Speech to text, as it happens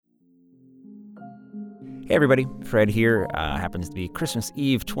Hey everybody, Fred here. Happens to be Christmas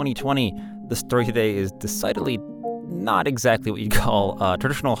Eve 2020. The story today is decidedly not exactly what you'd call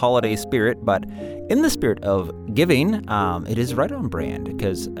traditional holiday spirit, but in the spirit of giving, it is right on brand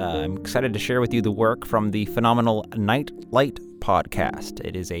because I'm excited to share with you the work from the phenomenal Night Light podcast.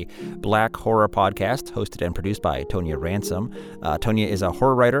 It is a black horror podcast hosted and produced by Tonya Ransom. Tonya is a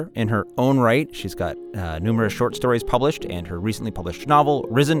horror writer in her own right. She's got numerous short stories published, and her recently published novel,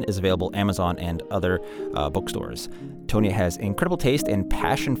 Risen, is available Amazon and other bookstores. Tonya has incredible taste and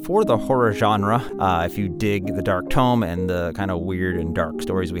passion for the horror genre. If you dig the dark tome and the kind of weird and dark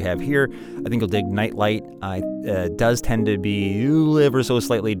stories we have here, I think you'll dig Night Light. It does tend to be ever so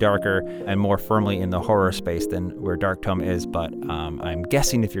slightly darker and more firmly in the horror space than where dark tome is, but I'm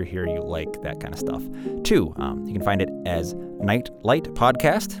guessing if you're here, you like that kind of stuff too. You can find it as Night Light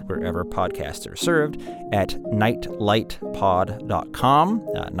Podcast, wherever podcasts are served, at nightlightpod.com,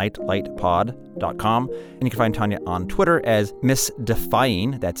 nightlightpod.com. And you can find Tonya on Twitter as Miss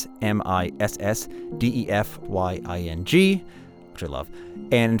Defying, that's MISSDEFYING, which I love.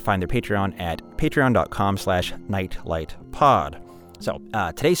 And find their Patreon at patreon.com/nightlightpod. So,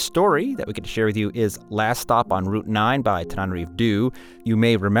 today's story that we get to share with you is Last Stop on Route 9 by Tananarive. You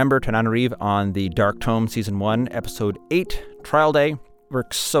may remember Tananarive on the Dark Tome Season 1, Episode 8, Trial Day. We're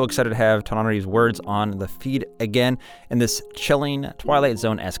so excited to have Tananarive's words on the feed again in this chilling Twilight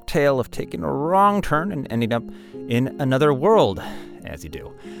Zone-esque tale of taking a wrong turn and ending up in another world, as you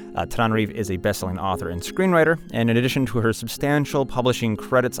do. Tananarive is a best-selling author and screenwriter, and in addition to her substantial publishing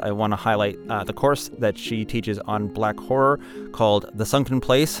credits, I want to highlight the course that she teaches on black horror called The Sunken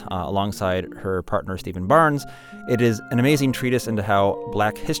Place, alongside her partner Stephen Barnes. It is an amazing treatise into how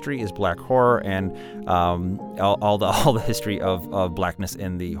black history is black horror, and all the history of blackness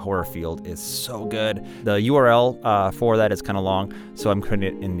in the horror field is so good. The URL for that is kind of long, so I'm putting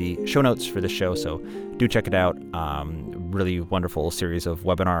it in the show notes for the show, so do check it out. Really wonderful series of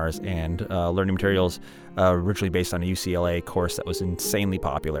webinars and learning materials originally based on a UCLA course that was insanely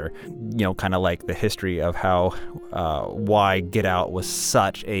popular. You know, kind of like the history of how why Get Out was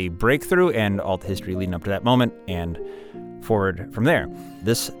such a breakthrough and all the history leading up to that moment and forward from there.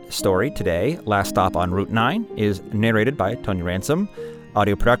 This story today, Last Stop on Route 9, is narrated by Tonya Ransom.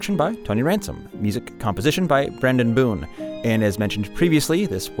 Audio production by Tonya Ransom. Music composition by Brandon Boone. And as mentioned previously,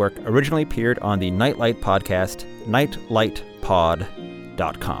 this work originally appeared on the Nightlight podcast,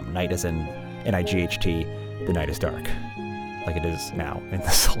 nightlightpod.com. Night as in N-I-G-H-T, the night is dark, like it is now in the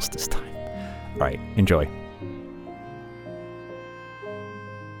solstice time. All right, enjoy.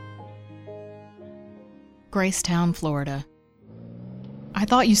 Gracetown, Florida. I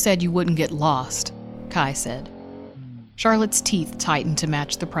thought you said you wouldn't get lost, Kai said. Charlotte's teeth tightened to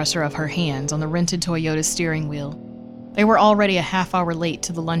match the pressure of her hands on the rented Toyota steering wheel. They were already a half hour late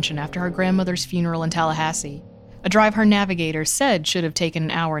to the luncheon after her grandmother's funeral in Tallahassee, a drive her navigator said should have taken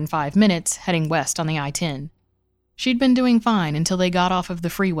an hour and 5 minutes heading west on the I-10. She'd been doing fine until they got off of the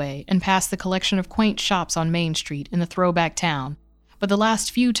freeway and passed the collection of quaint shops on Main Street in the throwback town, but the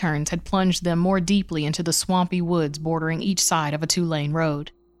last few turns had plunged them more deeply into the swampy woods bordering each side of a 2-lane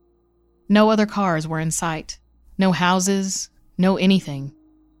road. No other cars were in sight. No houses, no anything.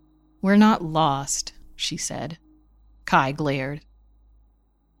 "We're not lost," she said. Kai glared.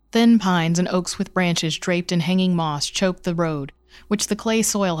 Thin pines and oaks with branches draped in hanging moss choked the road, which the clay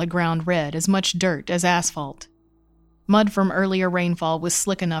soil had ground red as much dirt as asphalt. Mud from earlier rainfall was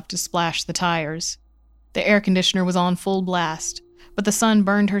slick enough to splash the tires. The air conditioner was on full blast, but the sun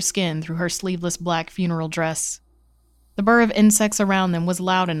burned her skin through her sleeveless black funeral dress. The burr of insects around them was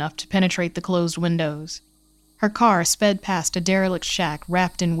loud enough to penetrate the closed windows. Her car sped past a derelict shack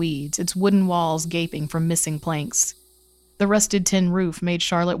wrapped in weeds, its wooden walls gaping from missing planks. The rusted tin roof made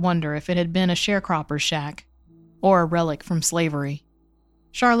Charlotte wonder if it had been a sharecropper's shack, or a relic from slavery.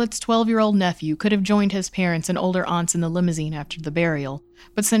 Charlotte's 12-year-old nephew could have joined his parents and older aunts in the limousine after the burial,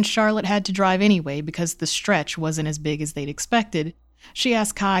 but since Charlotte had to drive anyway because the stretch wasn't as big as they'd expected, she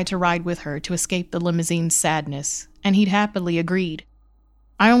asked Kai to ride with her to escape the limousine's sadness, and he'd happily agreed.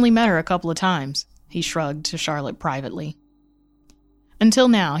 "I only met her a couple of times," he shrugged to Charlotte privately. Until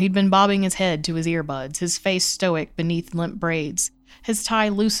now, he'd been bobbing his head to his earbuds, his face stoic beneath limp braids, his tie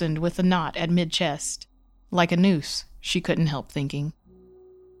loosened with a knot at mid-chest. Like a noose, she couldn't help thinking.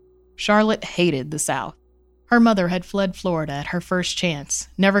 Charlotte hated the South. Her mother had fled Florida at her first chance,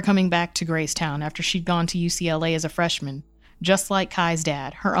 never coming back to Gracetown after she'd gone to UCLA as a freshman, just like Kai's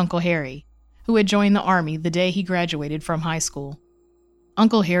dad, her Uncle Harry, who had joined the Army the day he graduated from high school.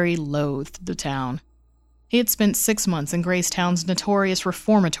 Uncle Harry loathed the town. He had spent 6 months in Gracetown's notorious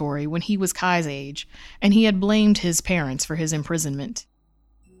reformatory when he was Kai's age, and he had blamed his parents for his imprisonment.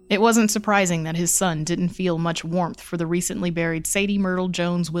 It wasn't surprising that his son didn't feel much warmth for the recently buried Sadie Myrtle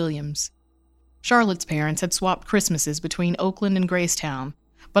Jones Williams. Charlotte's parents had swapped Christmases between Oakland and Gracetown,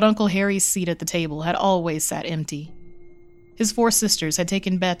 but Uncle Harry's seat at the table had always sat empty. His 4 sisters had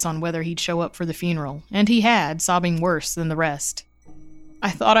taken bets on whether he'd show up for the funeral, and he had, sobbing worse than the rest.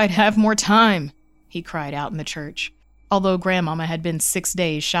 "I thought I'd have more time," he cried out in the church, although Grandmama had been 6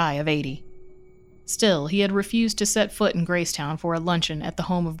 days shy of 80. Still, he had refused to set foot in Gracetown for a luncheon at the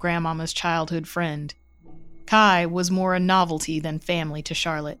home of Grandmama's childhood friend. Kai was more a novelty than family to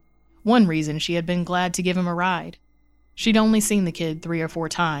Charlotte. One reason she had been glad to give him a ride. She'd only seen the kid 3 or 4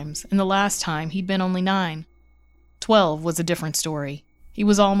 times, and the last time he'd been only 9. 12 was a different story. He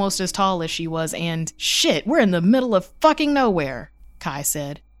was almost as tall as she was, and shit, we're in the middle of fucking nowhere, Kai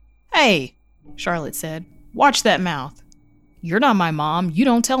said. "Hey," Charlotte said, "watch that mouth. You're not my mom. You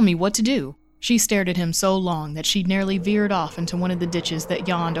don't tell me what to do." She stared at him so long that she'd nearly veered off into one of the ditches that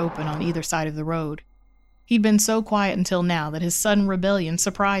yawned open on either side of the road. He'd been so quiet until now that his sudden rebellion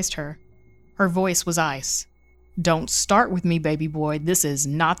surprised her. Her voice was ice. "Don't start with me, baby boy. This is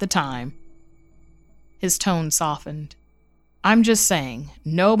not the time." His tone softened. "I'm just saying,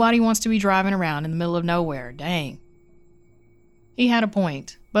 nobody wants to be driving around in the middle of nowhere, dang." He had a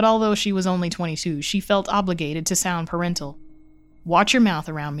point, but although she was only 22, she felt obligated to sound parental. "Watch your mouth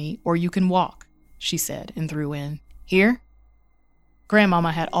around me, or you can walk," she said and threw in. "Here?"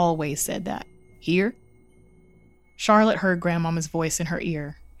 Grandmama had always said that. "Here?" Charlotte heard Grandmama's voice in her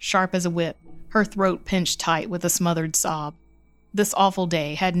ear, sharp as a whip, her throat pinched tight with a smothered sob. This awful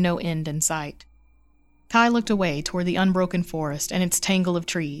day had no end in sight. Kai looked away toward the unbroken forest and its tangle of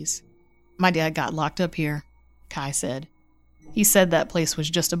trees. "My dad got locked up here," Kai said. "He said that place was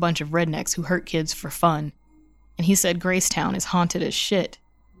just a bunch of rednecks who hurt kids for fun. And he said Gracetown is haunted as shit."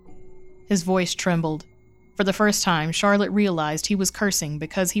 His voice trembled. For the first time, Charlotte realized he was cursing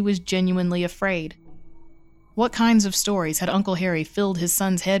because he was genuinely afraid. What kinds of stories had Uncle Harry filled his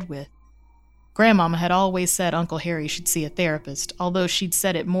son's head with? Grandmama had always said Uncle Harry should see a therapist, although she'd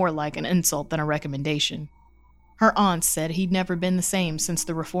said it more like an insult than a recommendation. Her aunts said he'd never been the same since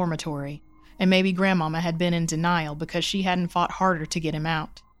the reformatory, and maybe Grandmama had been in denial because she hadn't fought harder to get him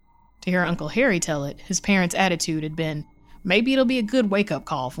out. To hear Uncle Harry tell it, his parents' attitude had been, maybe it'll be a good wake-up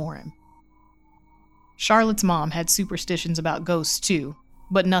call for him. Charlotte's mom had superstitions about ghosts too,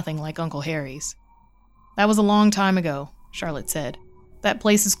 but nothing like Uncle Harry's. "That was a long time ago," Charlotte said. "That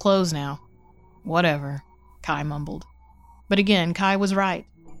place is closed now." "Whatever," Kai mumbled. But again, Kai was right.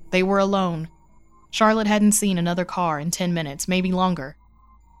 They were alone. Charlotte hadn't seen another car in 10 minutes, maybe longer.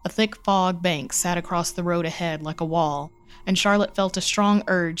 A thick fog bank sat across the road ahead like a wall, and Charlotte felt a strong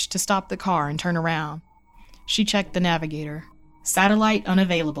urge to stop the car and turn around. She checked the navigator. Satellite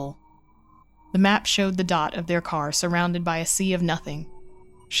unavailable. The map showed the dot of their car surrounded by a sea of nothing.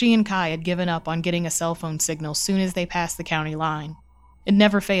 She and Kai had given up on getting a cell phone signal soon as they passed the county line. It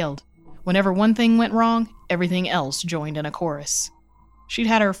never failed. Whenever one thing went wrong, everything else joined in a chorus. She'd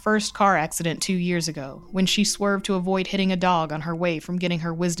had her first car accident 2 years ago, when she swerved to avoid hitting a dog on her way from getting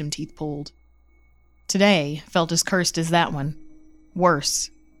her wisdom teeth pulled. Today felt as cursed as that one.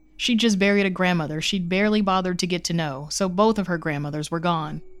 Worse. She'd just buried a grandmother she'd barely bothered to get to know, so both of her grandmothers were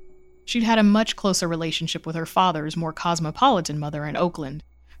gone. She'd had a much closer relationship with her father's more cosmopolitan mother in Oakland,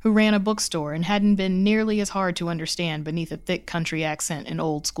 who ran a bookstore and hadn't been nearly as hard to understand beneath a thick country accent and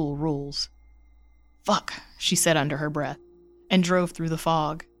old-school rules. "Fuck," she said under her breath, and drove through the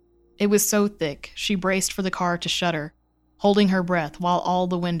fog. It was so thick, she braced for the car to shudder, holding her breath while all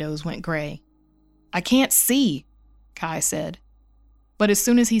the windows went gray. "I can't see," Kai said. But as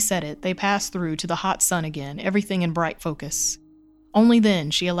soon as he said it, they passed through to the hot sun again, everything in bright focus. Only then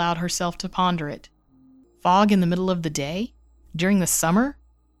she allowed herself to ponder it. Fog in the middle of the day? During the summer?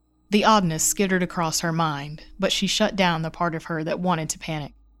 The oddness skittered across her mind, but she shut down the part of her that wanted to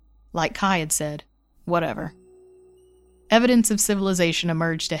panic. Like Kai had said, whatever. Evidence of civilization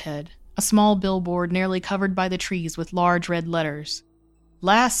emerged ahead, a small billboard nearly covered by the trees with large red letters.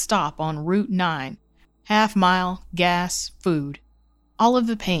 Last stop on Route 9. Half mile, gas, food. All of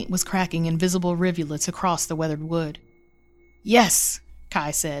the paint was cracking in visible rivulets across the weathered wood. "Yes,"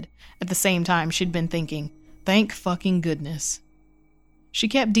 Kai said, at the same time she'd been thinking, "thank fucking goodness." She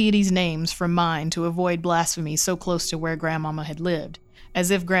kept deities' names from mind to avoid blasphemy so close to where Grandmama had lived,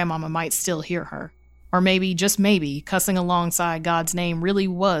 as if Grandmama might still hear her. Or maybe, just maybe, cussing alongside God's name really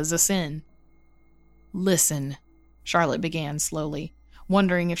was a sin. "Listen," Charlotte began slowly,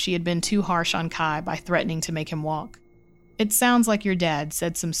 wondering if she had been too harsh on Kai by threatening to make him walk. "It sounds like your dad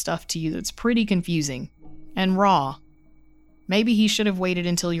said some stuff to you that's pretty confusing. And raw. Maybe he should have waited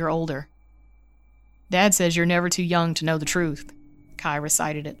until you're older." "Dad says you're never too young to know the truth," Kai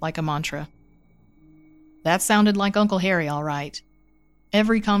recited it like a mantra. That sounded like Uncle Harry, all right.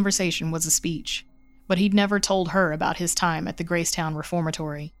 Every conversation was a speech, but he'd never told her about his time at the Gracetown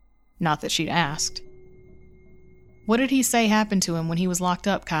Reformatory. Not that she'd asked. What did he say happened to him when he was locked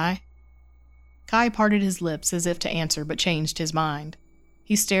up, Kai? Kai parted his lips as if to answer, but changed his mind.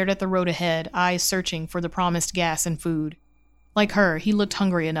 He stared at the road ahead, eyes searching for the promised gas and food. Like her, he looked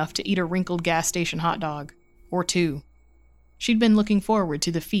hungry enough to eat a wrinkled gas station hot dog. Or two. She'd been looking forward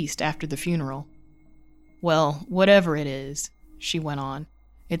to the feast after the funeral. Well, whatever it is, she went on,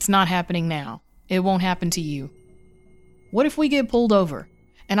 it's not happening now. It won't happen to you. What if we get pulled over,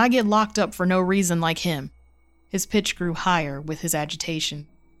 and I get locked up for no reason like him? His pitch grew higher with his agitation.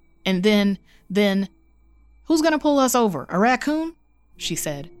 And then, who's gonna pull us over, a raccoon? She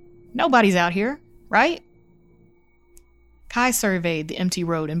said. Nobody's out here, right? Kai surveyed the empty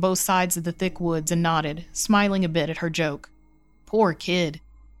road and both sides of the thick woods and nodded, smiling a bit at her joke. Poor kid.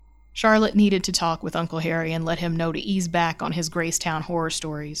 Charlotte needed to talk with Uncle Harry and let him know to ease back on his Gracetown horror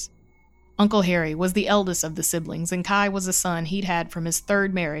stories. Uncle Harry was the eldest of the siblings, and Kai was a son he'd had from his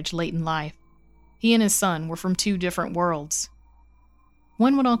third marriage late in life. He and his son were from two different worlds.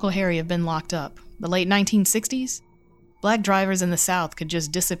 When would Uncle Harry have been locked up? The late 1960s? Black drivers in the South could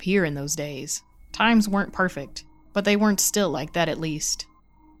just disappear in those days. Times weren't perfect, but they weren't still like that at least.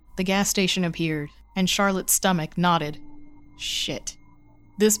 The gas station appeared, and Charlotte's stomach knotted. Shit.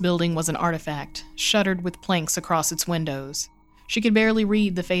 This building was an artifact, shuttered with planks across its windows. She could barely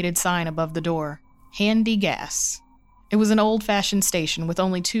read the faded sign above the door. Handy gas. It was an old-fashioned station with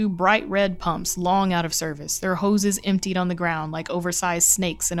only two bright red pumps long out of service, their hoses emptied on the ground like oversized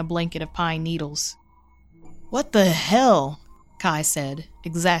snakes in a blanket of pine needles. What the hell? Kai said,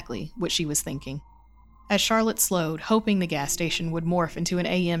 exactly what she was thinking. As Charlotte slowed, hoping the gas station would morph into an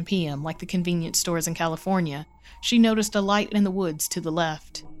AM/PM like the convenience stores in California, she noticed a light in the woods to the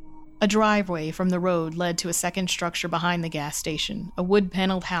left. A driveway from the road led to a second structure behind the gas station, a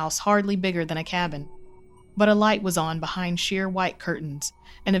wood-paneled house hardly bigger than a cabin. But a light was on behind sheer white curtains,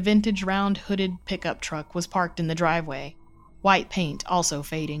 and a vintage round-hooded pickup truck was parked in the driveway, white paint also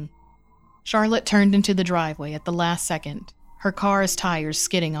fading. Charlotte turned into the driveway at the last second, her car's tires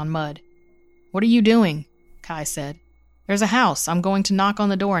skidding on mud. What are you doing? Kai said. There's a house. I'm going to knock on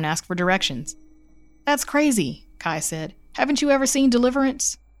the door and ask for directions. That's crazy, Kai said. Haven't you ever seen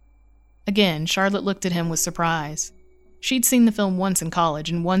Deliverance? Again, Charlotte looked at him with surprise. She'd seen the film once in college,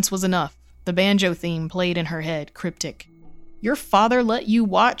 and once was enough. The banjo theme played in her head, cryptic. Your father let you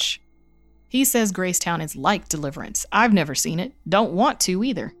watch? He says Gracetown is like Deliverance. I've never seen it. Don't want to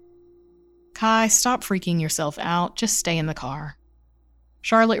either. Kai, stop freaking yourself out. Just stay in the car.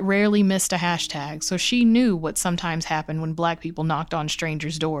 Charlotte rarely missed a hashtag, so she knew what sometimes happened when black people knocked on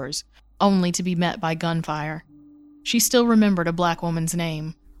strangers' doors, only to be met by gunfire. She still remembered a black woman's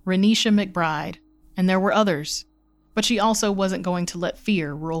name, Renisha McBride, and there were others. But she also wasn't going to let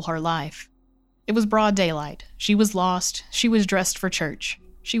fear rule her life. It was broad daylight. She was lost. She was dressed for church.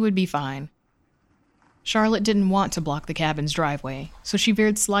 She would be fine. Charlotte didn't want to block the cabin's driveway, so she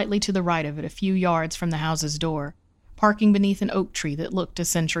veered slightly to the right of it a few yards from the house's door, parking beneath an oak tree that looked a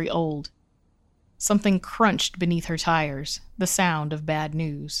century old. Something crunched beneath her tires, the sound of bad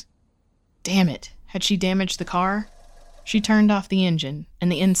news. Damn it! Had she damaged the car? She turned off the engine,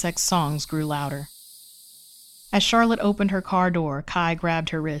 and the insect's songs grew louder. As Charlotte opened her car door, Kai grabbed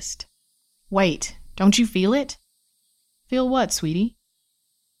her wrist. Wait, don't you feel it? Feel what, sweetie?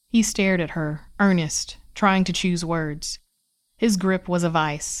 He stared at her, earnest, trying to choose words. His grip was a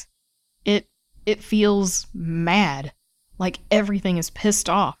vice. It feels mad, like everything is pissed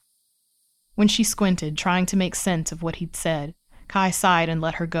off. When she squinted, trying to make sense of what he'd said, Kai sighed and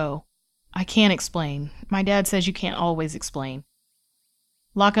let her go. I can't explain. My dad says you can't always explain.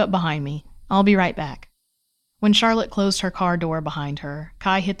 Lock up behind me. I'll be right back. When Charlotte closed her car door behind her,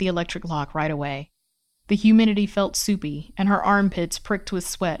 Kai hit the electric lock right away. The humidity felt soupy, and her armpits pricked with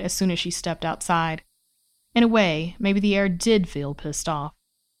sweat as soon as she stepped outside. In a way, maybe the air did feel pissed off.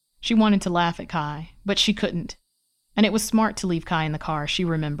 She wanted to laugh at Kai, but she couldn't. And it was smart to leave Kai in the car, she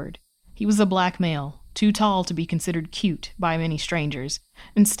remembered. He was a black male, too tall to be considered cute by many strangers.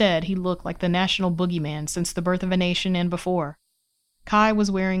 Instead, he looked like the national boogeyman since the birth of a nation and before. Kai was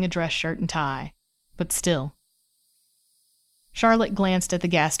wearing a dress shirt and tie, but still. Charlotte glanced at the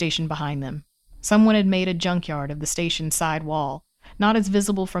gas station behind them. Someone had made a junkyard of the station's side wall, not as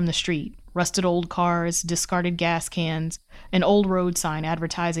visible from the street, rusted old cars, discarded gas cans, an old road sign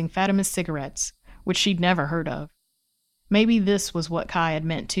advertising Fatima's cigarettes, which she'd never heard of. Maybe this was what Kai had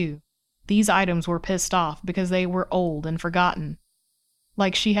meant too. These items were pissed off because they were old and forgotten,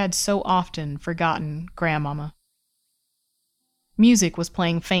 like she had so often forgotten Grandmama. Music was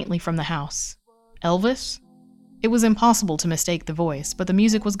playing faintly from the house. Elvis? It was impossible to mistake the voice, but the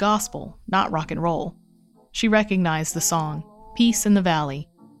music was gospel, not rock and roll. She recognized the song, Peace in the Valley,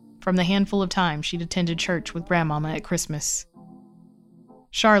 from the handful of times she'd attended church with Grandmama at Christmas.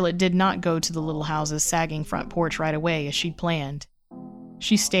 Charlotte did not go to the little house's sagging front porch right away as she'd planned.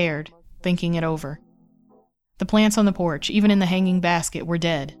 She stared, thinking it over. The plants on the porch, even in the hanging basket, were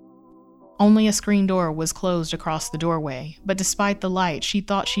dead. Only a screen door was closed across the doorway, but despite the light she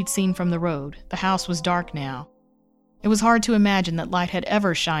thought she'd seen from the road, the house was dark now. It was hard to imagine that light had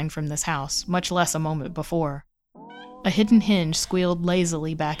ever shined from this house, much less a moment before. A hidden hinge squealed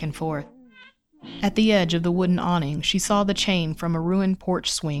lazily back and forth. At the edge of the wooden awning, she saw the chain from a ruined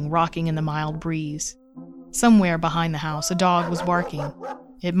porch swing rocking in the mild breeze. Somewhere behind the house, a dog was barking.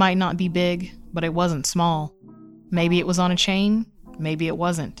 It might not be big, but it wasn't small. Maybe it was on a chain, maybe it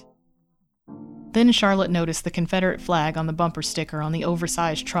wasn't. Then Charlotte noticed the Confederate flag on the bumper sticker on the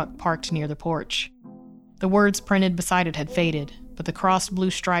oversized truck parked near the porch. The words printed beside it had faded, but the crossed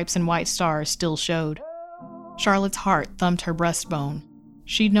blue stripes and white stars still showed. Charlotte's heart thumped her breastbone.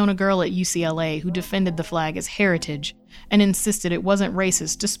 She'd known a girl at UCLA who defended the flag as heritage and insisted it wasn't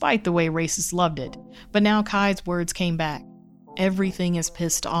racist despite the way racists loved it, but now Kai's words came back. Everything is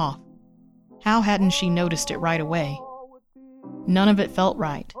pissed off. How hadn't she noticed it right away? None of it felt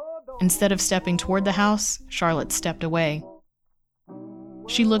right. Instead of stepping toward the house, Charlotte stepped away.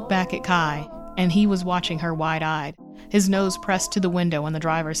 She looked back at Kai, and he was watching her wide-eyed, his nose pressed to the window on the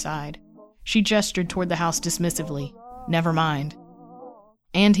driver's side. She gestured toward the house dismissively. Never mind.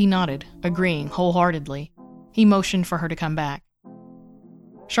 And he nodded, agreeing wholeheartedly. He motioned for her to come back.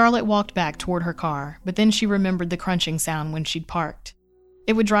 Charlotte walked back toward her car, but then she remembered the crunching sound when she'd parked.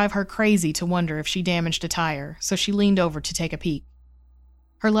 It would drive her crazy to wonder if she damaged a tire, so she leaned over to take a peek.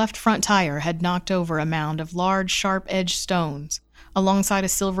 Her left front tire had knocked over a mound of large, sharp-edged stones, alongside a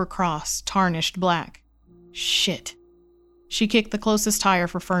silver cross, tarnished black. Shit. She kicked the closest tire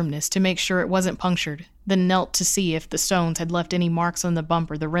for firmness to make sure it wasn't punctured, then knelt to see if the stones had left any marks on the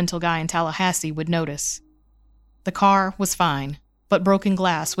bumper the rental guy in Tallahassee would notice. The car was fine, but broken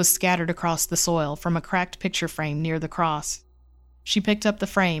glass was scattered across the soil from a cracked picture frame near the cross. She picked up the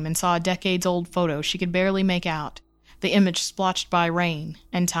frame and saw a decades-old photo she could barely make out, the image splotched by rain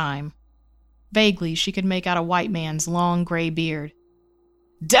and time. Vaguely, she could make out a white man's long gray beard.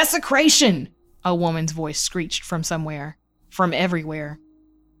 "Desecration!" a woman's voice screeched from somewhere, from everywhere.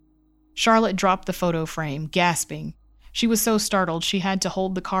 Charlotte dropped the photo frame, gasping. She was so startled she had to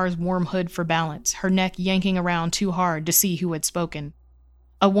hold the car's warm hood for balance, her neck yanking around too hard to see who had spoken.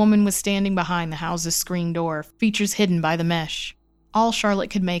 A woman was standing behind the house's screen door, features hidden by the mesh. All Charlotte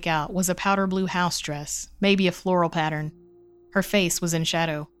could make out was a powder blue house dress, maybe a floral pattern. Her face was in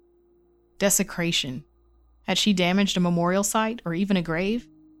shadow. Desecration. Had she damaged a memorial site or even a grave?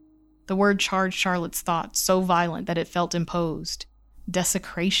 The word charged Charlotte's thoughts, so violent that it felt imposed.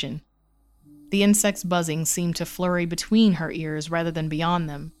 Desecration. The insect's buzzing seemed to flurry between her ears rather than beyond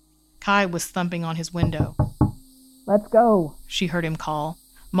them. Kai was thumping on his window. "Let's go," she heard him call,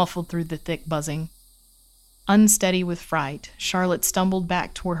 muffled through the thick buzzing. Unsteady with fright, Charlotte stumbled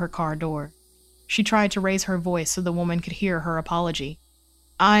back toward her car door. She tried to raise her voice so the woman could hear her apology.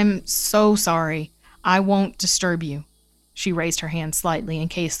 "I'm so sorry. I won't disturb you." She raised her hand slightly in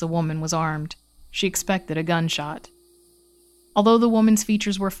case the woman was armed. She expected a gunshot. Although the woman's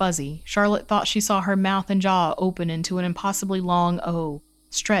features were fuzzy, Charlotte thought she saw her mouth and jaw open into an impossibly long O,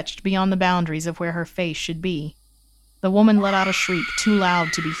 stretched beyond the boundaries of where her face should be. The woman let out a shriek too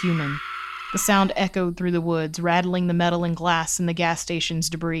loud to be human. The sound echoed through the woods, rattling the metal and glass in the gas station's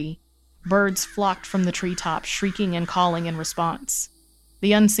debris. Birds flocked from the treetops, shrieking and calling in response.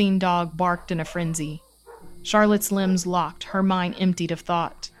 The unseen dog barked in a frenzy. Charlotte's limbs locked, her mind emptied of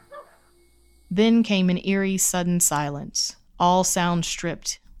thought. Then came an eerie, sudden silence. All sound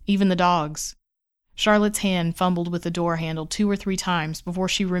stripped, even the dogs. Charlotte's hand fumbled with the door handle 2 or 3 times before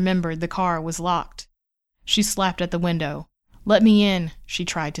she remembered the car was locked. She slapped at the window. "Let me in," she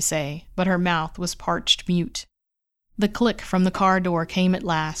tried to say, but her mouth was parched mute. The click from the car door came at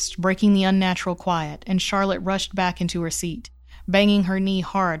last, breaking the unnatural quiet, and Charlotte rushed back into her seat, banging her knee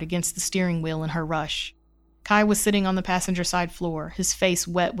hard against the steering wheel in her rush. Kai was sitting on the passenger side floor, his face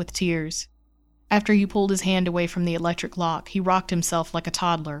wet with tears. After he pulled his hand away from the electric lock, he rocked himself like a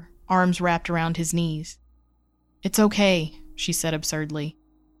toddler, arms wrapped around his knees. "It's okay," she said absurdly.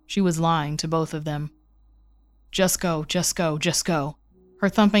 She was lying to both of them. "Just go, just go, just go." Her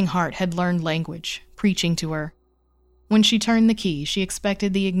thumping heart had learned language, preaching to her. When she turned the key, she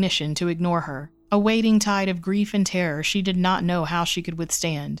expected the ignition to ignore her, a waiting tide of grief and terror she did not know how she could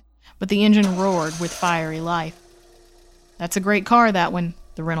withstand, but the engine roared with fiery life. "That's a great car, that one,"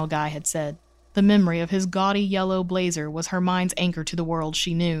 the rental guy had said. The memory of his gaudy yellow Blazer was her mind's anchor to the world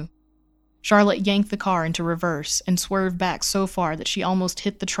she knew. Charlotte yanked the car into reverse and swerved back so far that she almost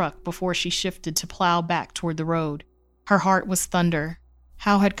hit the truck before she shifted to plow back toward the road. Her heart was thunder.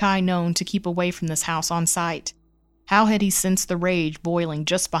 How had Kai known to keep away from this house on sight? How had he sensed the rage boiling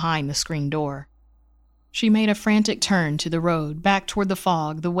just behind the screen door? She made a frantic turn to the road, back toward the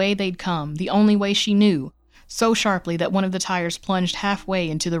fog, the way they'd come, the only way she knew, so sharply that one of the tires plunged halfway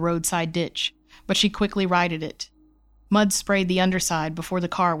into the roadside ditch, but she quickly righted it. Mud sprayed the underside before the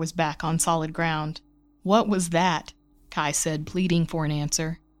car was back on solid ground. "What was that?" Kai said, pleading for an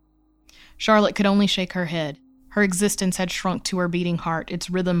answer. Charlotte could only shake her head. Her existence had shrunk to her beating heart, its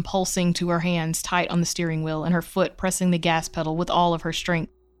rhythm pulsing to her hands tight on the steering wheel and her foot pressing the gas pedal with all of her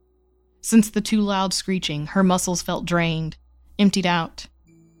strength. Since the too loud screeching, her muscles felt drained, emptied out.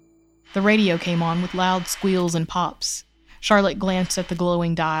 The radio came on with loud squeals and pops. Charlotte glanced at the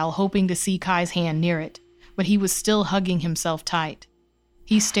glowing dial, hoping to see Kai's hand near it, but he was still hugging himself tight.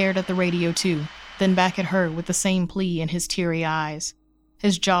 He stared at the radio too, then back at her with the same plea in his teary eyes.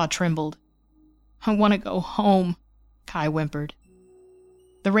 His jaw trembled. "I want to go home," Kai whimpered.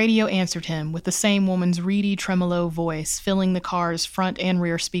 The radio answered him with the same woman's reedy tremolo voice filling the car's front and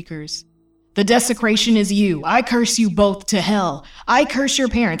rear speakers. "The desecration is you. I curse you both to hell. I curse your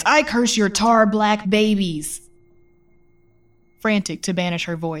parents. I curse your tar black babies." Frantic to banish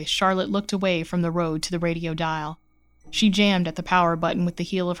her voice, Charlotte looked away from the road to the radio dial. She jammed at the power button with the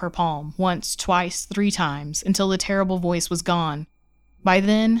heel of her palm, once, twice, 3 times, until the terrible voice was gone. By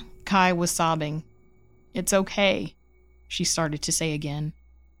then, Kai was sobbing. "It's okay," she started to say again,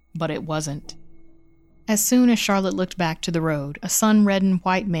 but it wasn't. As soon as Charlotte looked back to the road, a sun-reddened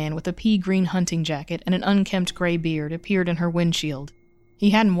white man with a pea-green hunting jacket and an unkempt gray beard appeared in her windshield.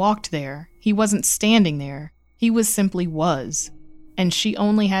 He hadn't walked there. He wasn't standing there. He simply was. And she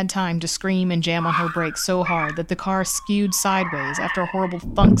only had time to scream and jam on her brakes so hard that the car skewed sideways after a horrible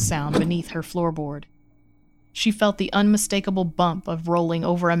thunk sound beneath her floorboard. She felt the unmistakable bump of rolling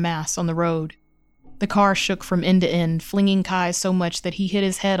over a mass on the road. The car shook from end to end, flinging Kai so much that he hit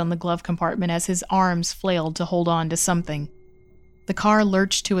his head on the glove compartment as his arms flailed to hold on to something. The car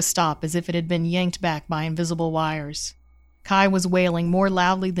lurched to a stop as if it had been yanked back by invisible wires. Kai was wailing more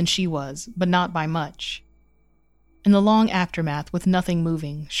loudly than she was, but not by much. In the long aftermath, with nothing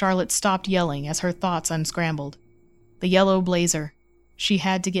moving, Charlotte stopped yelling as her thoughts unscrambled. The yellow Blazer. She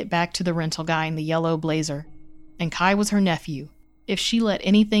had to get back to the rental guy in the yellow Blazer. And Kai was her nephew. If she let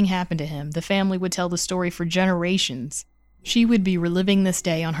anything happen to him, the family would tell the story for generations. She would be reliving this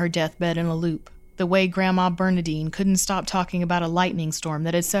day on her deathbed in a loop, the way Grandma Bernadine couldn't stop talking about a lightning storm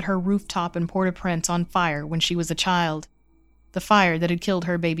that had set her rooftop in Port-au-Prince on fire when she was a child. The fire that had killed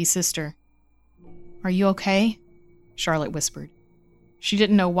her baby sister. "Are you okay?" Charlotte whispered. She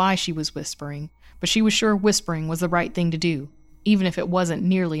didn't know why she was whispering, but she was sure whispering was the right thing to do, even if it wasn't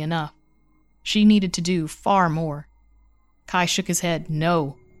nearly enough. She needed to do far more. Kai shook his head,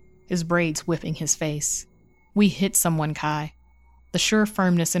 no, his braids whipping his face. "We hit someone, Kai." The sure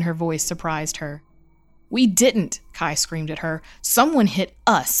firmness in her voice surprised her. "We didn't," Kai screamed at her. "Someone hit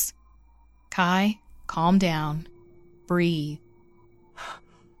us." "Kai, calm down. Breathe."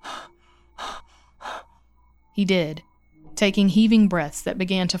 He did, taking heaving breaths that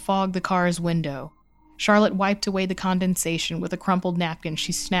began to fog the car's window. Charlotte wiped away the condensation with a crumpled napkin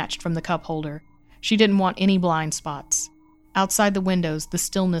she snatched from the cup holder. She didn't want any blind spots. Outside the windows, the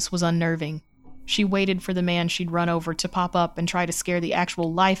stillness was unnerving. She waited for the man she'd run over to pop up and try to scare the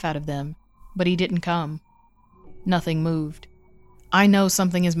actual life out of them, but he didn't come. Nothing moved. "I know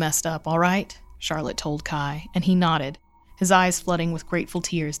something is messed up, all right?" Charlotte told Kai, and he nodded, his eyes flooding with grateful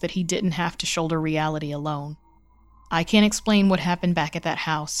tears that he didn't have to shoulder reality alone. "I can't explain what happened back at that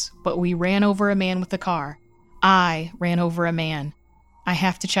house, but we ran over a man with the car. I ran over a man. I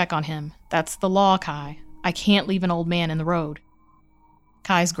have to check on him. That's the law, Kai. I can't leave an old man in the road."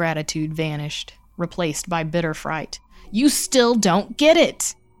 Kai's gratitude vanished, replaced by bitter fright. "You still don't get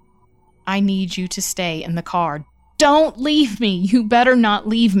it!" "I need you to stay in the car. Don't leave me! You better not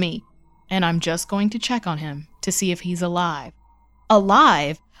leave me! And I'm just going to check on him to see if he's alive."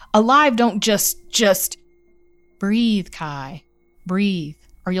 "Alive? Alive don't just... Breathe, Kai. Breathe,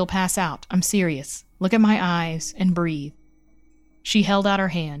 or you'll pass out. I'm serious. Look at my eyes and breathe." She held out her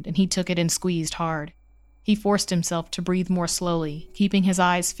hand, and he took it and squeezed hard. He forced himself to breathe more slowly, keeping his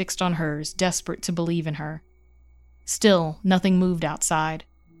eyes fixed on hers, desperate to believe in her. Still, nothing moved outside.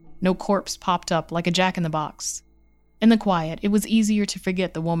 No corpse popped up like a jack-in-the-box. In the quiet, it was easier to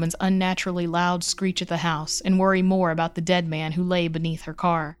forget the woman's unnaturally loud screech at the house and worry more about the dead man who lay beneath her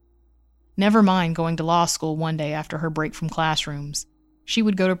car. Never mind going to law school one day after her break from classrooms. She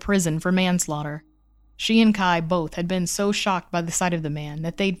would go to prison for manslaughter. She and Kai both had been so shocked by the sight of the man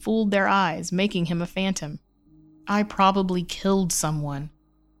that they'd fooled their eyes, making him a phantom. I probably killed someone.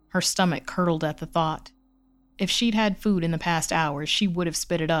 Her stomach curdled at the thought. If she'd had food in the past hours, she would have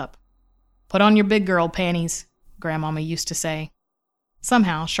spit it up. "Put on your big girl panties," Grandmama used to say.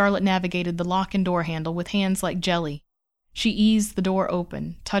 Somehow, Charlotte navigated the lock and door handle with hands like jelly. She eased the door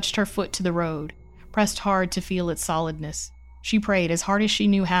open, touched her foot to the road, pressed hard to feel its solidness. She prayed as hard as she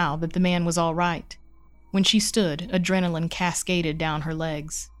knew how that the man was all right. When she stood, adrenaline cascaded down her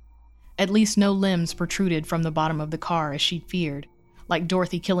legs. At least no limbs protruded from the bottom of the car as she'd feared, like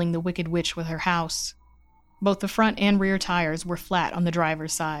Dorothy killing the Wicked Witch with her house. Both the front and rear tires were flat on the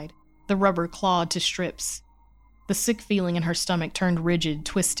driver's side, the rubber clawed to strips. The sick feeling in her stomach turned rigid,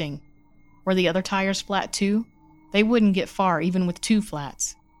 twisting. Were the other tires flat too? They wouldn't get far even with two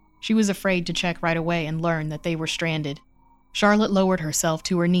flats. She was afraid to check right away and learn that they were stranded. Charlotte lowered herself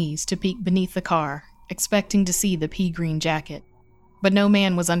to her knees to peek beneath the car, expecting to see the pea-green jacket. But no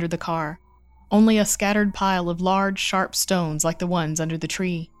man was under the car, only a scattered pile of large, sharp stones like the ones under the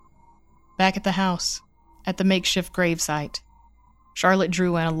tree. Back at the house, at the makeshift gravesite, Charlotte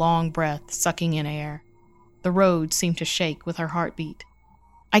drew in a long breath, sucking in air. The road seemed to shake with her heartbeat.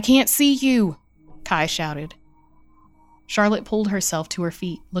 "I can't see you!" Kai shouted. Charlotte pulled herself to her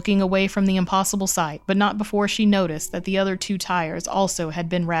feet, looking away from the impossible sight, but not before she noticed that the other two tires also had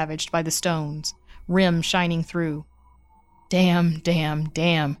been ravaged by the stones, rim shining through. Damn, damn,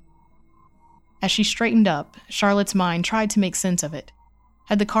 damn. As she straightened up, Charlotte's mind tried to make sense of it.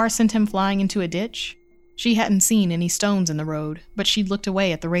 Had the car sent him flying into a ditch? She hadn't seen any stones in the road, but she'd looked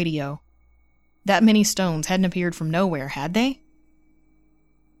away at the radio. That many stones hadn't appeared from nowhere, had they?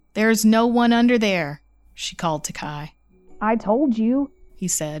 "There's no one under there," she called to Kai. "I told you," he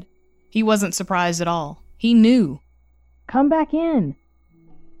said. He wasn't surprised at all. He knew. "Come back in."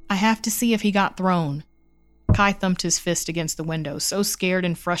 "I have to see if he got thrown." Kai thumped his fist against the window, so scared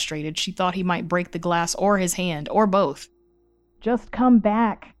and frustrated she thought he might break the glass or his hand, or both. "Just come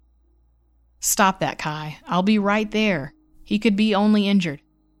back." "Stop that, Kai. I'll be right there. He could be only injured."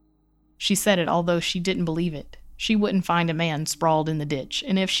 She said it although she didn't believe it. She wouldn't find a man sprawled in the ditch,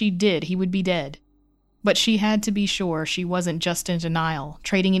 and if she did, he would be dead. But she had to be sure she wasn't just in denial,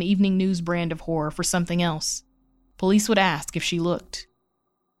 trading an evening news brand of horror for something else. Police would ask if she looked.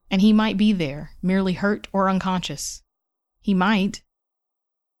 And he might be there, merely hurt or unconscious. He might.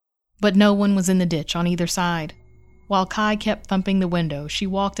 But no one was in the ditch on either side. While Kai kept thumping the window, she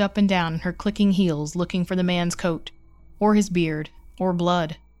walked up and down in her clicking heels looking for the man's coat, or his beard, or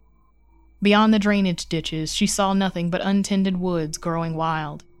blood. Beyond the drainage ditches, she saw nothing but untended woods growing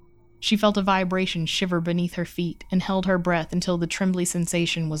wild. She felt a vibration shiver beneath her feet and held her breath until the trembly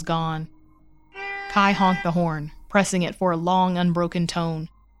sensation was gone. Kai honked the horn, pressing it for a long, unbroken tone.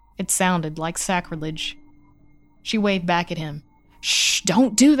 It sounded like sacrilege. She waved back at him. "Shh,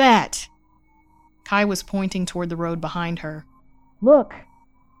 don't do that!" Kai was pointing toward the road behind her. "Look!"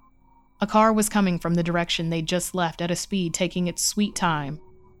 A car was coming from the direction they'd just left at a speed taking its sweet time.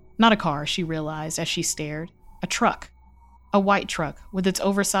 Not a car, she realized as she stared. A truck. A white truck with its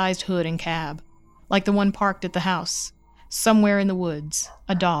oversized hood and cab, like the one parked at the house. Somewhere in the woods,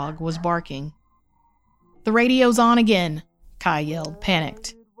 a dog was barking. "The radio's on again," Kai yelled,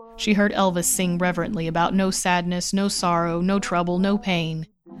 panicked. She heard Elvis sing reverently about no sadness, no sorrow, no trouble, no pain,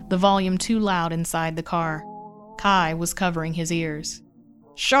 the volume too loud inside the car. Kai was covering his ears.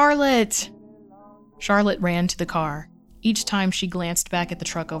 "Charlotte!" Charlotte ran to the car. Each time she glanced back at the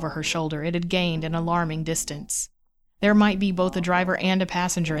truck over her shoulder, it had gained an alarming distance. There might be both a driver and a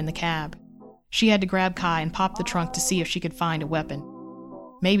passenger in the cab. She had to grab Kai and pop the trunk to see if she could find a weapon.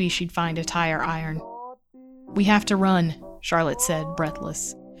 Maybe she'd find a tire iron. "We have to run," Charlotte said,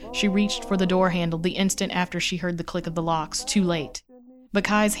 breathless. She reached for the door handle the instant after she heard the click of the locks, too late. But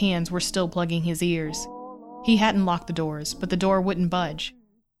Kai's hands were still plugging his ears. He hadn't locked the doors, but the door wouldn't budge.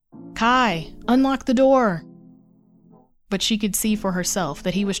 "Kai, unlock the door!" But she could see for herself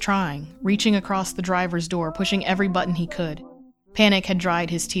that he was trying, reaching across the driver's door, pushing every button he could. Panic had dried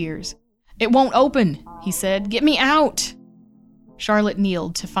his tears. "It won't open," he said. "Get me out!" Charlotte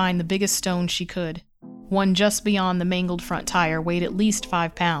kneeled to find the biggest stone she could. One just beyond the mangled front tire weighed at least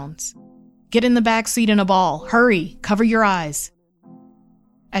 5 pounds. "Get in the back seat in a ball. Hurry! Cover your eyes!"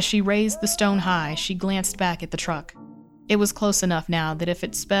 As she raised the stone high, she glanced back at the truck. It was close enough now that if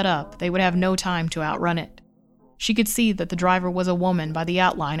it sped up, they would have no time to outrun it. She could see that the driver was a woman by the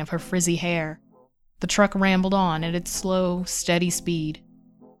outline of her frizzy hair. The truck rambled on at its slow, steady speed.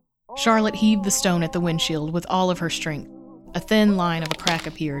 Charlotte heaved the stone at the windshield with all of her strength. A thin line of a crack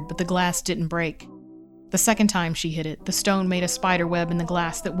appeared, but the glass didn't break. The second time she hit it, the stone made a spider web in the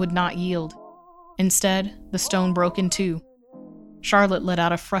glass that would not yield. Instead, the stone broke in two. Charlotte let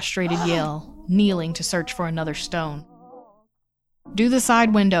out a frustrated yell, kneeling to search for another stone. "Do the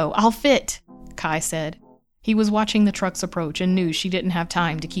side window, I'll fit," Kai said. He was watching the trucks approach and knew she didn't have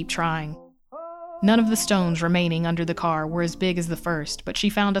time to keep trying. None of the stones remaining under the car were as big as the first, but she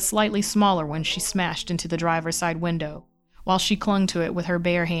found a slightly smaller one she smashed into the driver's side window, while she clung to it with her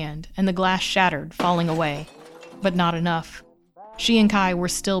bare hand, and the glass shattered, falling away. But not enough. She and Kai were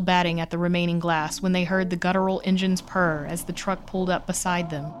still batting at the remaining glass when they heard the guttural engines purr as the truck pulled up beside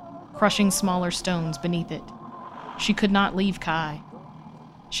them, crushing smaller stones beneath it. She could not leave Kai.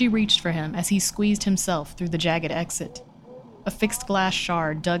 She reached for him as he squeezed himself through the jagged exit. A fixed glass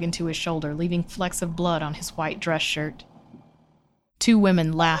shard dug into his shoulder, leaving flecks of blood on his white dress shirt. Two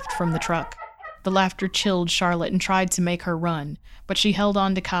women laughed from the truck. The laughter chilled Charlotte and tried to make her run, but she held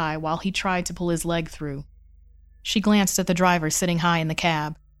on to Kai while he tried to pull his leg through. She glanced at the driver sitting high in the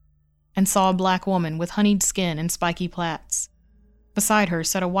cab, and saw a black woman with honeyed skin and spiky plaits. Beside her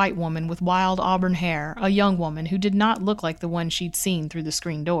sat a white woman with wild auburn hair, a young woman who did not look like the one she'd seen through the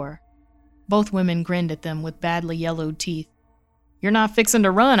screen door. Both women grinned at them with badly yellowed teeth. "You're not fixing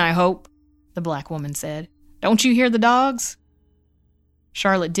to run, I hope," the black woman said. "Don't you hear the dogs?"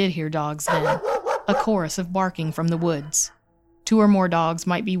 Charlotte did hear dogs then, a chorus of barking from the woods. 2 or more dogs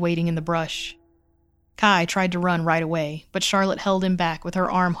might be waiting in the brush. Kai tried to run right away, but Charlotte held him back with her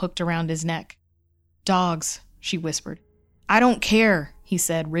arm hooked around his neck. "Dogs," she whispered. "I don't care," he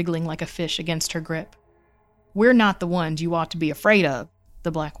said, wriggling like a fish against her grip. "We're not the ones you ought to be afraid of,"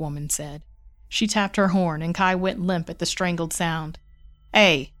 the black woman said. She tapped her horn, and Kai went limp at the strangled sound.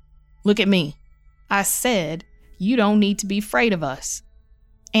 "Hey, look at me. I said you don't need to be afraid of us.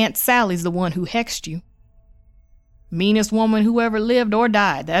 Aunt Sally's the one who hexed you." "Meanest woman who ever lived or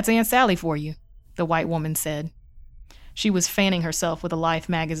died, that's Aunt Sally for you," the white woman said. She was fanning herself with a Life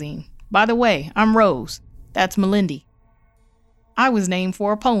magazine. "By the way, I'm Rose. That's Melindy." "I was named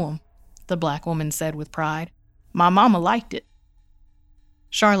for a poem," the black woman said with pride. "My mama liked it."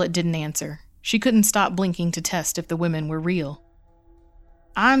 Charlotte didn't answer. She couldn't stop blinking to test if the women were real.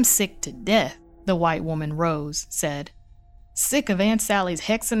 "I'm sick to death," the white woman, Rose, said. "Sick of Aunt Sally's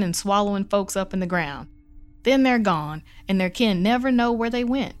hexing and swallowing folks up in the ground. Then they're gone, and their kin never know where they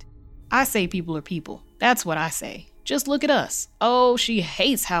went. I say people are people. That's what I say. Just look at us. Oh, she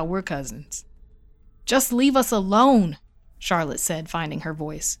hates how we're cousins." "Just leave us alone," Charlotte said, finding her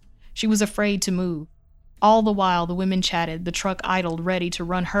voice. She was afraid to move. All the while the women chatted, the truck idled ready to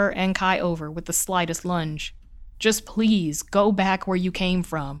run her and Kai over with the slightest lunge. "Just please, go back where you came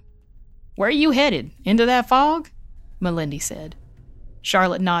from." "Where are you headed? Into that fog?" Melindy said.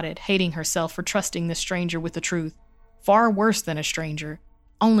 Charlotte nodded, hating herself for trusting this stranger with the truth. Far worse than a stranger,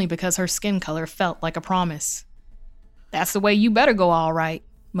 only because her skin color felt like a promise. "That's the way you better go, all right,"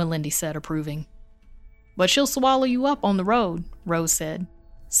 Melindy said, approving. "But she'll swallow you up on the road," Rose said.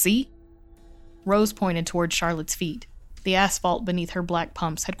 "See?" Rose pointed toward Charlotte's feet. The asphalt beneath her black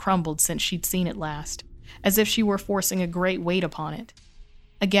pumps had crumbled since she'd seen it last, as if she were forcing a great weight upon it.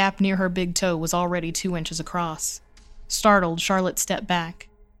 A gap near her big toe was already 2 inches across. Startled, Charlotte stepped back.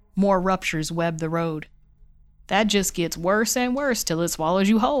 More ruptures webbed the road. "That just gets worse and worse till it swallows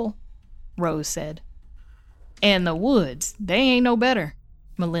you whole," Rose said. "And the woods, they ain't no better,"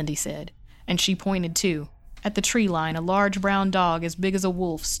 Melindy said, and she pointed too. At the tree line, a large brown dog as big as a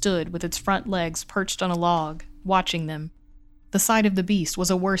wolf stood with its front legs perched on a log, watching them. The sight of the beast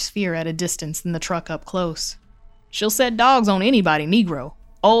was a worse fear at a distance than the truck up close. "She'll set dogs on anybody, Negro.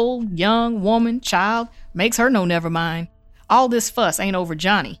 Old, young, woman, child, makes her no never mind. All this fuss ain't over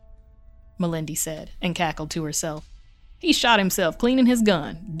Johnny," Melindy said, and cackled to herself. "He shot himself cleaning his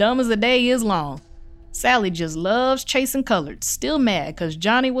gun, dumb as the day is long. Sally just loves chasing coloreds, still mad 'cause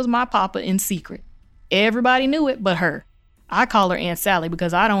Johnny was my papa in secret. Everybody knew it but her. I call her Aunt Sally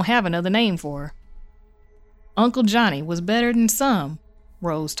because I don't have another name for her." "Uncle Johnny was better than some,"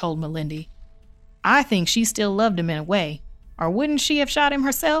 Rose told Melindy. "I think she still loved him in a way, or wouldn't she have shot him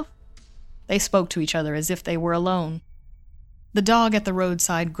herself?" They spoke to each other as if they were alone. The dog at the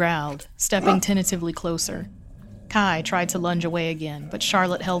roadside growled, stepping tentatively closer. Kai tried to lunge away again, but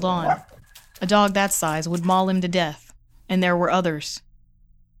Charlotte held on. A dog that size would maul him to death, and there were others.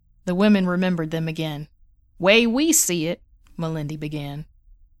 The women remembered them again. "Way we see it," Melindy began.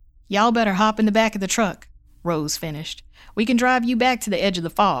 "Y'all better hop in the back of the truck," Rose finished. "We can drive you back to the edge of the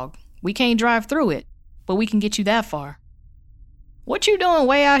fog. We can't drive through it, but we can get you that far." "What you doing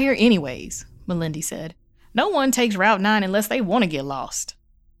way out here anyways?" Melindy said. "No one takes Route 9 unless they want to get lost."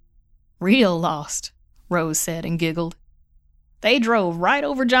 "Real lost," Rose said and giggled. They drove right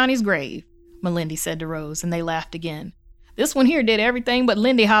over Johnny's grave, Melindy said to Rose, and they laughed again. This one here did everything but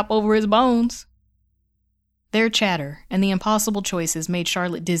Lindy hop over his bones. Their chatter and the impossible choices made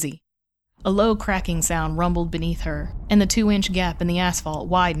Charlotte dizzy. A low cracking sound rumbled beneath her, and the 2-inch gap in the asphalt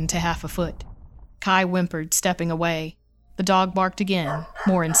widened to half a foot. Kai whimpered, stepping away. The dog barked again,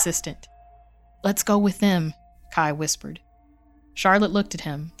 more insistent. Let's go with them, Kai whispered. Charlotte looked at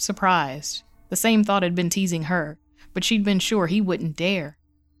him, surprised. The same thought had been teasing her, but she'd been sure he wouldn't dare.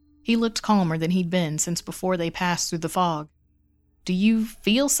 He looked calmer than he'd been since before they passed through the fog. Do you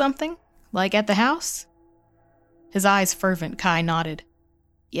feel something? Like at the house? His eyes fervent, Kai nodded.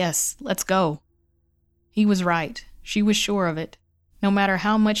 Yes, let's go. He was right. She was sure of it. No matter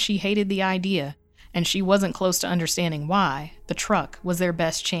how much she hated the idea, and she wasn't close to understanding why, the truck was their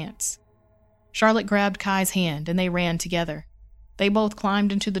best chance. Charlotte grabbed Kai's hand, and they ran together. They both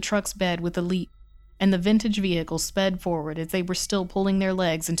climbed into the truck's bed with a leap, and the vintage vehicle sped forward as they were still pulling their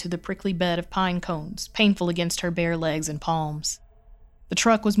legs into the prickly bed of pine cones, painful against her bare legs and palms. The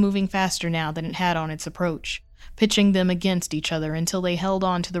truck was moving faster now than it had on its approach, pitching them against each other until they held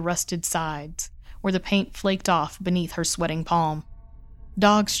on to the rusted sides, where the paint flaked off beneath her sweating palm.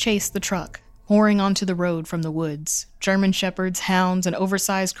 Dogs chased the truck, pouring onto the road from the woods. German shepherds, hounds, and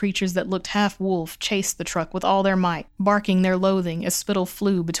oversized creatures that looked half wolf chased the truck with all their might, barking their loathing as spittle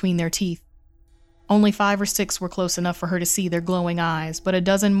flew between their teeth. Only 5 or 6 were close enough for her to see their glowing eyes, but a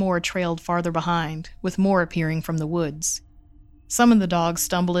dozen more trailed farther behind, with more appearing from the woods. Some of the dogs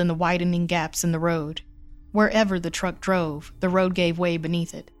stumbled in the widening gaps in the road. Wherever the truck drove, the road gave way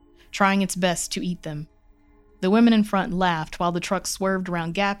beneath it, trying its best to eat them. The women in front laughed while the truck swerved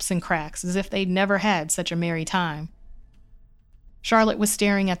around gaps and cracks as if they'd never had such a merry time. Charlotte was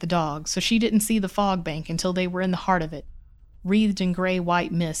staring at the dogs, so she didn't see the fog bank until they were in the heart of it, wreathed in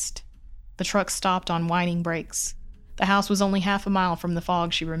gray-white mist. The truck stopped on whining brakes. The house was only half a mile from the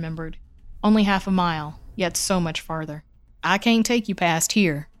fog, she remembered. Only half a mile, yet so much farther. I can't take you past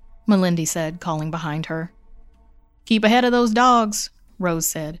here, Melindy said, calling behind her. Keep ahead of those dogs, Rose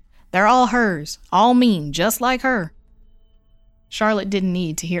said. They're all hers, all mean, just like her. Charlotte didn't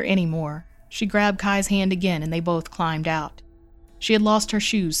need to hear any more. She grabbed Kai's hand again and they both climbed out. She had lost her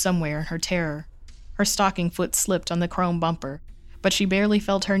shoes somewhere in her terror. Her stocking foot slipped on the chrome bumper, but she barely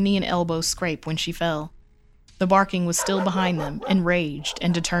felt her knee and elbow scrape when she fell. The barking was still behind them, enraged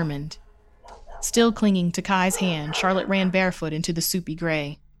and determined. Still clinging to Kai's hand, Charlotte ran barefoot into the soupy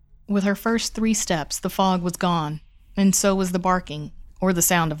gray. With her first 3 steps, the fog was gone, and so was the barking, or the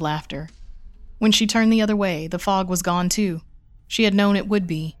sound of laughter. When she turned the other way, the fog was gone too. She had known it would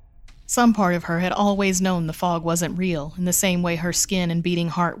be. Some part of her had always known the fog wasn't real, in the same way her skin and beating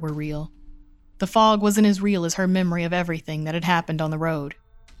heart were real. The fog wasn't as real as her memory of everything that had happened on the road.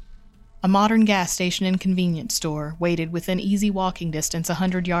 A modern gas station and convenience store waited within easy walking distance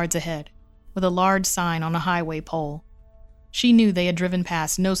 100 yards ahead, with a large sign on a highway pole. She knew they had driven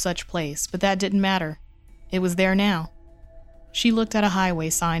past no such place, but that didn't matter. It was there now. She looked at a highway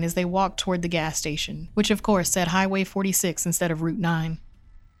sign as they walked toward the gas station, which of course said Highway 46 instead of Route 9.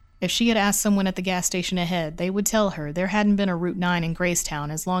 If she had asked someone at the gas station ahead, they would tell her there hadn't been a Route 9 in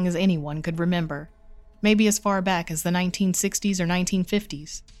Gracetown as long as anyone could remember. Maybe as far back as the 1960s or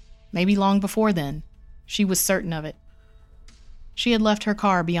 1950s. Maybe long before then. She was certain of it. She had left her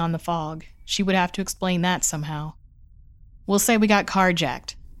car beyond the fog. She would have to explain that somehow. We'll say we got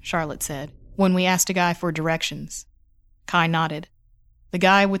carjacked, Charlotte said, when we asked a guy for directions. Kai nodded. The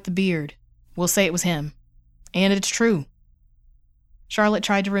guy with the beard. We'll say it was him. And it's true. Charlotte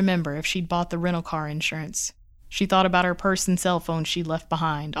tried to remember if she'd bought the rental car insurance. She thought about her purse and cell phone she'd left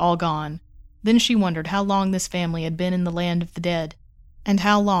behind, all gone. Then she wondered how long this family had been in the land of the dead, and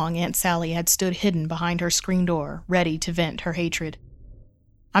how long Aunt Sally had stood hidden behind her screen door, ready to vent her hatred.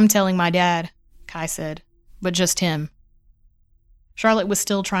 I'm telling my dad, Kai said, but just him. Charlotte was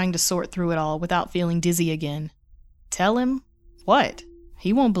still trying to sort through it all without feeling dizzy again. Tell him? What?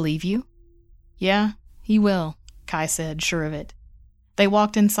 He won't believe you. Yeah, he will, Kai said, sure of it. They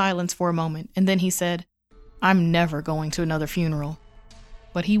walked in silence for a moment, and then he said, I'm never going to another funeral.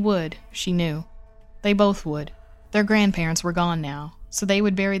 But he would, she knew. They both would. Their grandparents were gone now, so they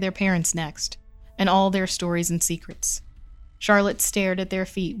would bury their parents next, and all their stories and secrets. Charlotte stared at their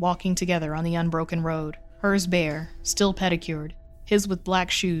feet walking together on the unbroken road, hers bare, still pedicured, his with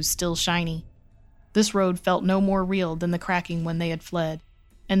black shoes still shiny. This road felt no more real than the cracking when they had fled,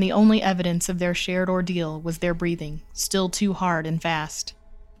 and the only evidence of their shared ordeal was their breathing, still too hard and fast.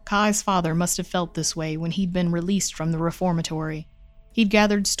 Kai's father must have felt this way when he'd been released from the reformatory. He'd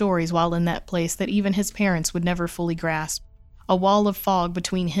gathered stories while in that place that even his parents would never fully grasp, a wall of fog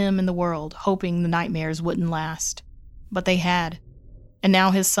between him and the world, hoping the nightmares wouldn't last. But they had, and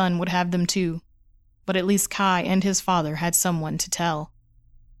now his son would have them too. But at least Kai and his father had someone to tell.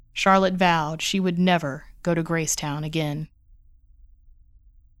 Charlotte vowed she would never go to Gracetown again.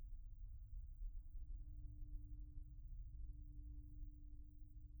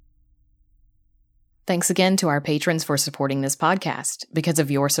 Thanks again to our patrons for supporting this podcast. Because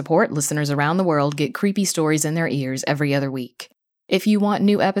of your support, listeners around the world get creepy stories in their ears every other week. If you want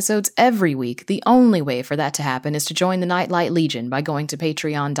new episodes every week, the only way for that to happen is to join the Nightlight Legion by going to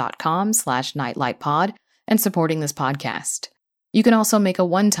patreon.com/nightlightpod and supporting this podcast. You can also make a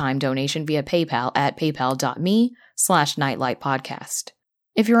one-time donation via PayPal at paypal.me/nightlightpodcast.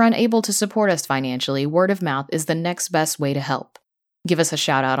 If you're unable to support us financially, word of mouth is the next best way to help. Give us a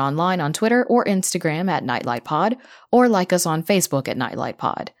shout out online on Twitter or Instagram at NightlightPod, or like us on Facebook at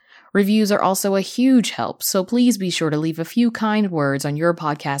NightlightPod. Reviews are also a huge help, so please be sure to leave a few kind words on your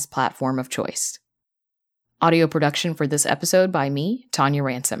podcast platform of choice. Audio production for this episode by me, Tanya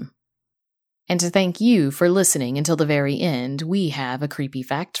Ransom. And to thank you for listening until the very end, we have a creepy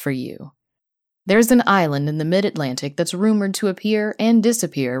fact for you. There's an island in the mid-Atlantic that's rumored to appear and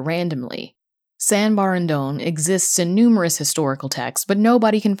disappear randomly. San Barandon exists in numerous historical texts, but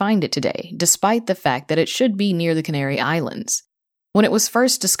nobody can find it today, despite the fact that it should be near the Canary Islands. When it was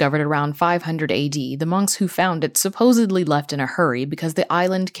first discovered around 500 AD, the monks who found it supposedly left in a hurry because the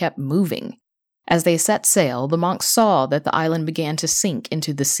island kept moving. As they set sail, the monks saw that the island began to sink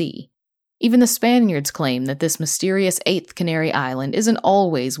into the sea. Even the Spaniards claim that this mysterious 8th Canary Island isn't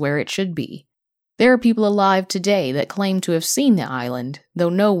always where it should be. There are people alive today that claim to have seen the island, though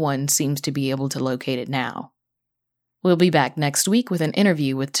no one seems to be able to locate it now. We'll be back next week with an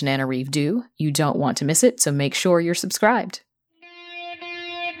interview with Tananarive. You don't want to miss it, so make sure you're subscribed.